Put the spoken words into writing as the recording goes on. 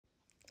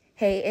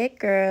Hey it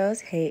girls,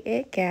 hey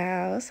it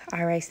gals.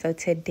 All right, so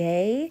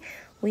today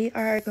we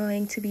are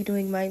going to be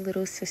doing my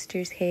little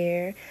sister's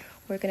hair.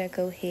 We're gonna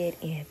go ahead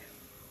and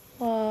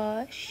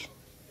wash.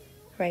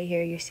 Right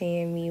here you're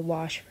seeing me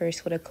wash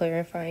first with a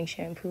clarifying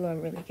shampoo.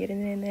 I'm really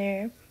getting in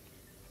there.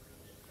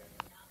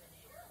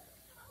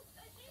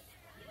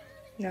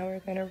 Now we're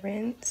gonna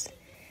rinse,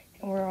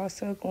 and we're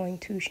also going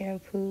to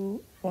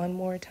shampoo one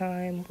more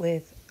time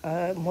with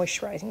a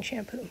moisturizing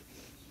shampoo.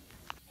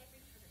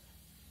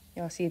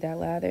 Y'all see that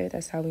lather?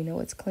 That's how we know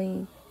it's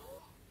clean.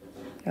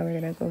 Now we're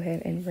gonna go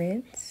ahead and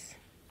rinse.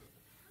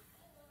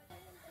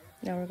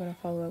 Now we're gonna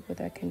follow up with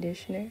that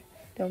conditioner.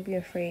 Don't be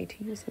afraid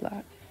to use a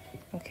lot,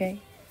 okay?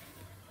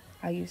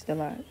 I used a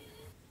lot.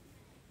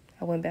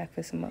 I went back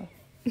for some more.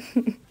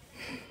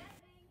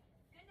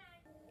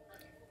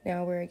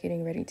 Now we're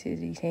getting ready to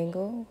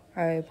detangle.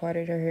 I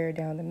parted her hair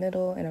down the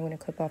middle, and I'm gonna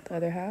clip off the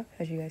other half,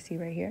 as you guys see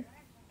right here.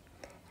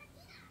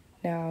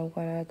 Now I'm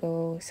gonna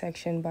go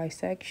section by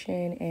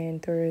section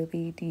and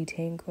thoroughly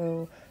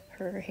detangle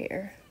her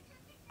hair.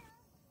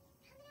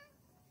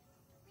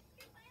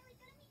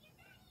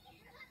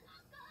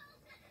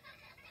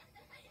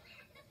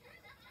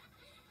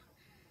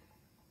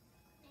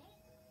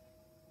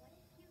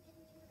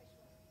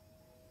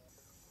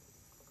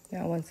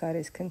 Now one side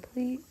is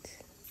complete.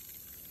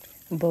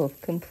 Both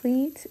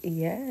complete,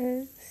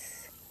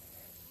 yes.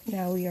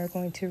 Now we are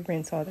going to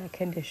rinse all that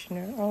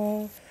conditioner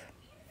off,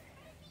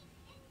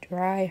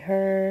 dry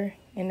her,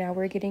 and now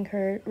we're getting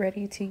her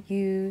ready to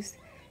use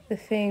the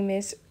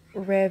famous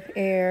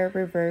ReVAir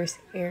reverse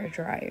air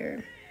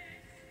dryer.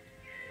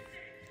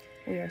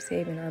 We are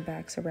saving our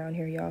backs around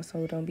here, y'all,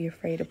 so don't be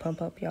afraid to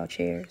pump up y'all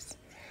chairs.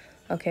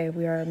 Okay,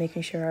 we are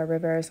making sure our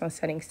ReVAir is on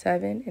setting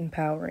 7 and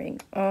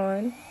powering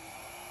on.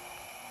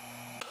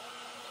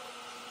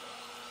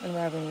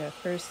 Unraveling the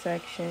first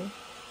section.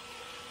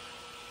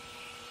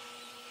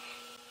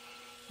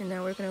 And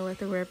now we're gonna let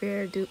the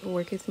ReVAir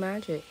work its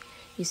magic.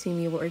 You see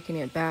me working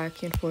it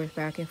back and forth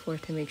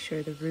to make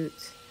sure the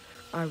roots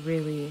are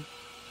really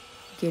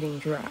getting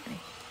dry.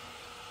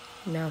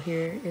 Now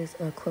here is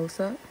a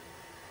close-up.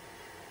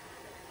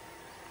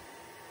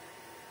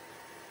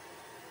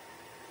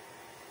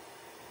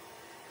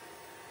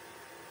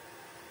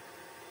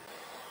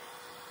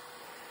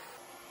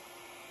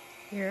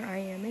 Here I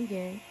am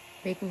again,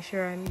 making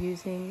sure I'm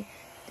using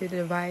the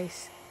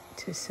device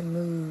to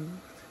smooth.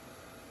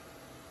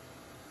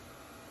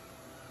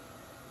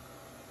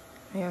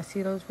 Y'all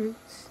see those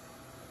roots?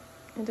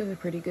 It does a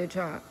pretty good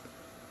job.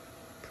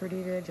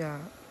 Pretty good job.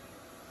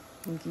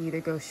 You can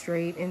either go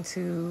straight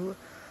into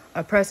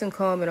a press and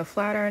comb and a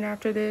flat iron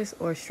after this,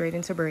 or straight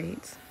into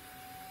braids.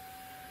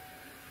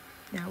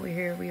 Now we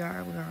are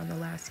on the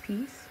last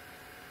piece.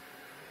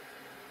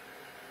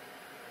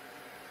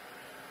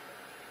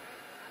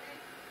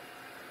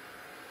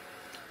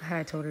 I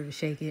had told her to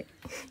shake it.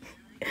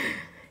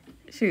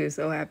 She was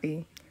so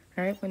happy.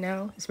 All right, but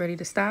now it's ready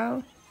to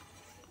style.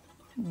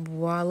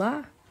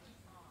 Voila.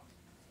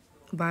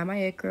 Bye my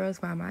it girls,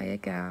 bye my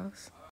it gals.